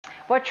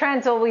What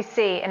trends will we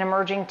see in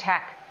emerging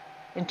tech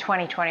in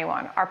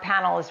 2021? Our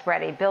panel is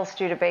ready. Bill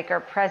Studebaker,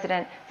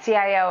 President,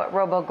 CIO at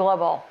Robo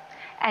Global,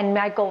 and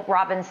Michael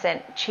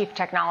Robinson, Chief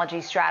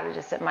Technology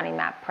Strategist at Money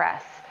Map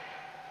Press.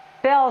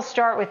 Bill, I'll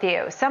start with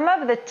you. Some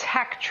of the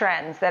tech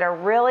trends that are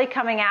really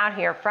coming out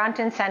here front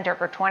and center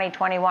for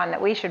 2021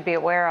 that we should be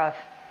aware of.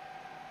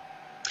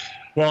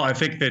 Well, I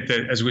think that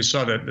as we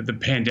saw the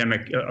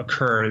pandemic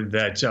occur,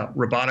 that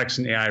robotics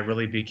and AI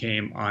really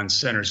became on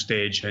center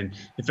stage. And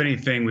if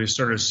anything, we've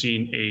sort of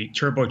seen a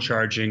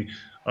turbocharging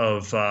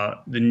of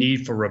the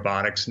need for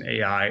robotics and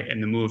AI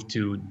and the move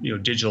to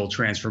digital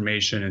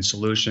transformation and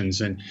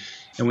solutions. And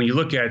when you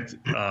look at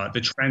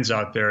the trends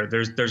out there,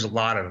 there's a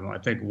lot of them. I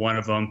think one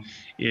of them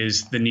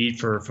is the need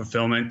for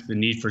fulfillment, the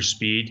need for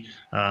speed.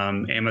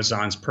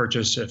 Amazon's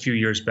purchase a few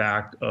years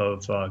back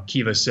of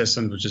Kiva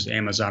Systems, which is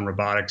Amazon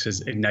Robotics, has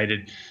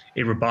ignited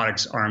a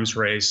robotics arms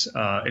race.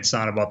 It's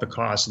not about the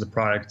cost of the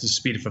product, it's the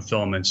speed of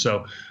fulfillment.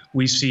 So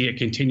we see a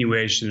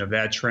continuation of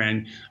that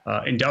trend.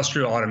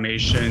 Industrial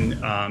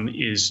automation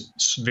is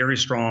very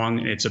strong,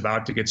 and it's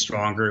about to get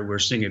stronger. We're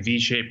seeing a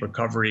V-shaped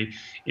recovery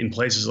in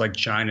places like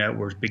China.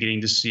 We're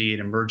beginning to see an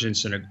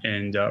emergence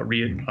and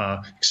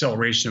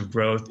acceleration of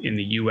growth in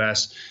the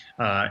U.S.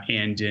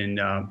 And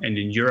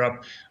in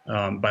Europe.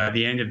 By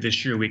the end of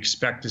this year, we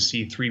expect to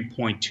see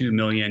 3.2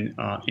 million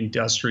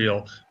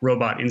industrial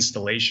robot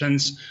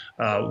installations,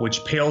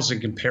 which pales in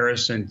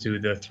comparison to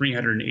the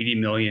 380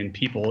 million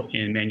people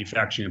in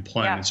manufacturing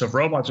employment. Yeah. So if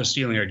robots are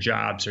stealing our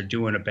jobs, they're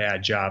doing a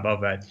bad job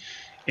of it.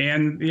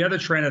 And the other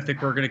trend I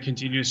think we're going to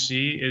continue to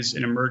see is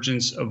an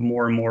emergence of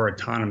more and more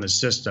autonomous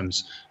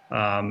systems.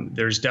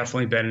 There's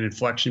definitely been an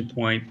inflection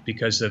point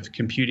because of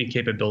computing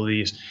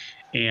capabilities,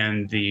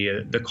 and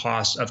the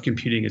cost of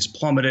computing is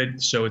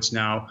plummeted. So it's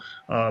now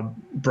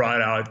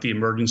brought out the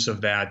emergence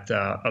of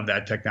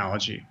that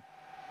technology.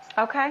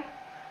 Okay.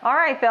 All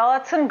right, Bill,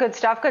 that's some good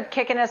stuff. Good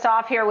kicking us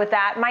off here with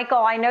that. Michael,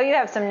 I know you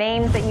have some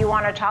names that you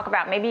want to talk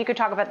about. Maybe you could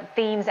talk about the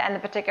themes and the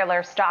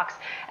particular stocks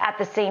at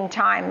the same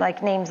time,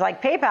 like names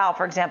like PayPal,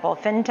 for example,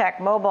 FinTech,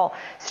 Mobile,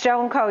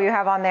 StoneCo you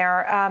have on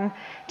there.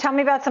 Tell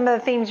me about some of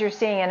the themes you're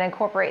seeing and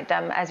incorporate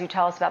them as you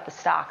tell us about the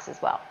stocks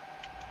as well.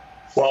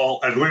 Well,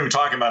 as we were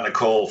talking about,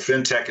 Nicole,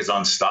 FinTech is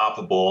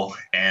unstoppable,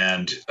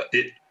 and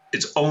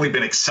it's only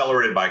been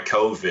accelerated by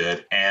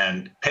COVID.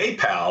 And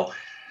PayPal,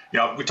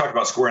 we talked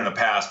about Square in the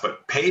past,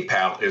 but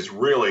PayPal is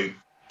really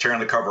tearing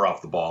the cover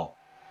off the ball.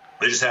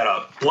 They just had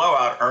a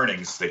blowout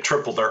earnings. They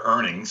tripled their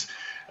earnings.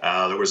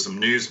 There was some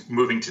news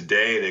moving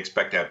today. They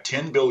expect to have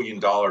 $10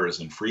 billion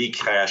in free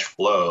cash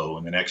flow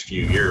in the next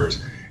few years,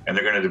 and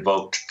they're going to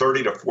devote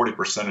 30 to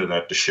 40% of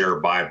that to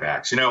share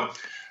buybacks.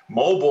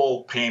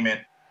 Mobile payment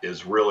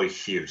is really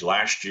huge.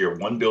 Last year,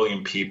 1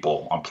 billion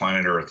people on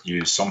planet Earth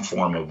used some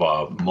form of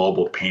a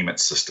mobile payment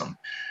system.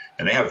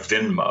 And they have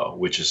Venmo,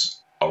 which is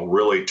a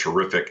really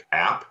terrific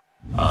app.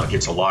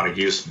 Gets a lot of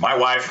use. My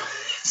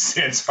wife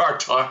sends our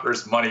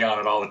daughters money on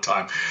it all the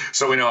time,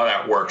 so we know how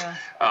that works.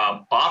 Yeah.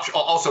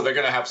 Also, they're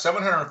going to have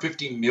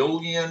 750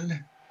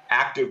 million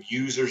active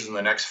users in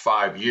the next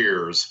 5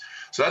 years.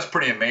 So that's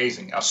pretty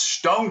amazing. A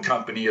Stone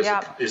company is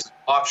an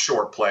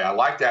offshore play. I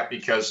like that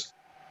because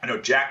I know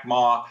Jack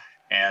Ma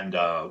and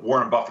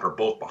Warren Buffett are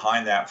both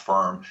behind that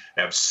firm.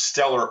 They have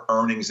stellar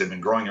earnings. They've been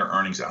growing their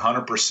earnings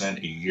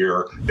 100% a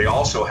year. They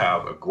also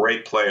have a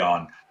great play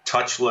on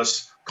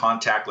touchless,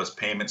 contactless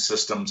payment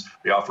systems.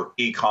 They offer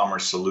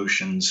e-commerce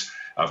solutions.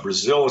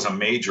 Brazil is a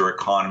major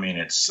economy, and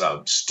it's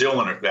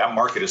that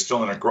market is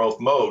still in a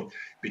growth mode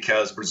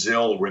because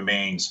Brazil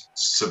remains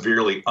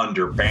severely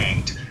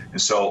underbanked. And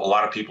so a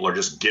lot of people are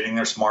just getting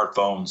their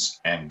smartphones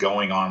and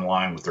going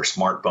online with their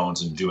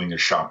smartphones and doing their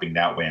shopping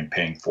that way and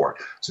paying for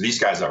it. So these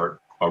guys are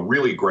a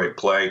really great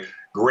play,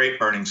 great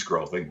earnings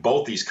growth. Like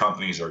both these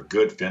companies are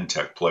good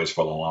fintech plays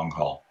for the long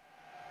haul.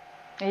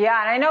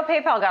 Yeah, and I know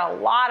PayPal got a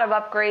lot of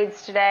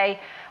upgrades today,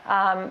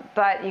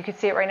 but you can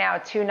see it right now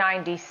at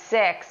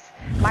 296.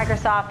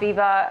 Microsoft,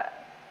 Viva,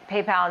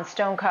 PayPal, and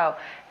StoneCo.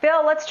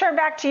 Bill, let's turn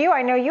back to you.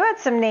 I know you had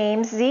some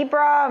names,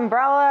 Zebra,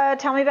 Umbrella.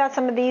 Tell me about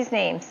some of these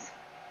names.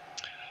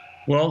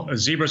 Well,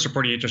 Zebra's a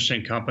pretty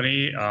interesting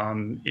company.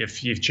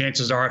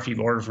 Chances are, if you've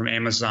ordered from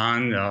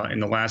Amazon in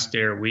the last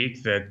day or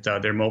week, that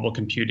their mobile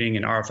computing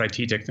and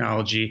RFID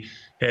technology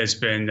has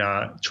been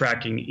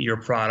tracking your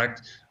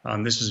product.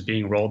 This is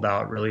being rolled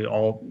out really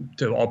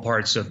to all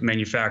parts of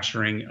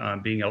manufacturing,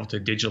 being able to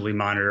digitally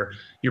monitor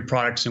your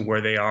products and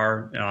where they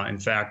are. In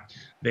fact,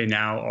 they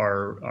now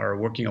are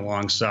working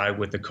alongside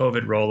with the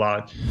COVID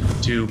rollout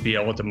to be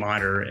able to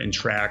monitor and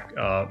track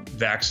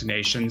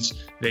vaccinations.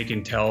 They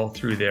can tell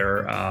through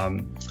their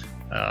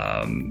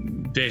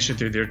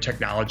through their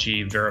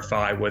technology,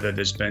 verify whether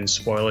there's been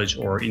spoilage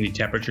or any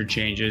temperature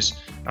changes.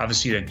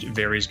 Obviously, that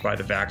varies by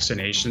the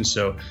vaccination,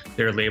 so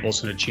their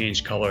label's going to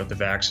change color if the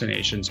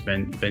vaccination's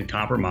been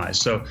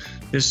compromised. So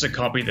this is a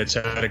company that's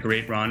had a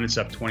great run. It's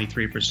up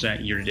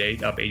 23% year to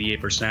date, up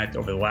 88%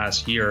 over the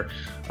last year,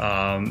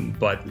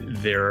 but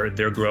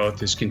their growth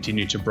has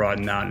continued to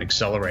broaden out and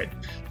accelerate.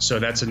 So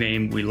that's a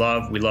name we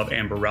love. We love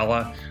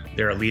Ambarella.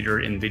 They're a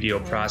leader in video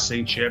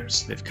processing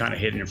chips. They've kind of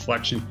hit an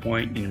inflection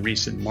point in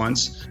recent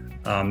months.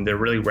 They're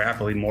really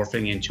rapidly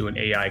morphing into an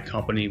AI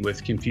company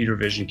with computer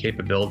vision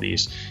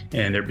capabilities,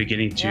 and they're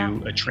beginning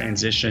to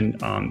transition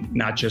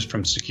not just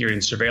from security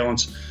and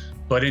surveillance,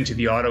 but into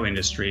the auto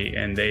industry.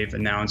 And they've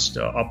announced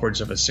upwards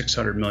of a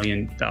 600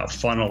 million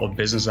funnel of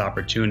business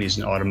opportunities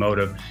in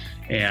automotive,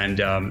 and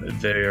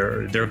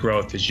their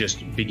growth is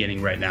just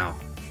beginning right now.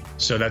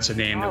 So that's a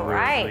name that we're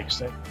really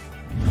excited.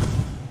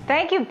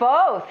 Thank you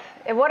both.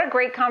 What a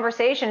great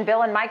conversation.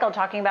 Bill and Michael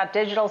talking about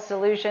digital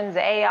solutions,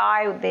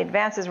 AI, the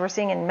advances we're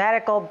seeing in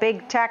medical,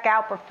 big tech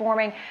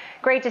outperforming.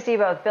 Great to see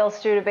both Bill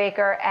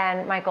Studebaker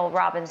and Michael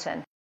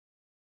Robinson.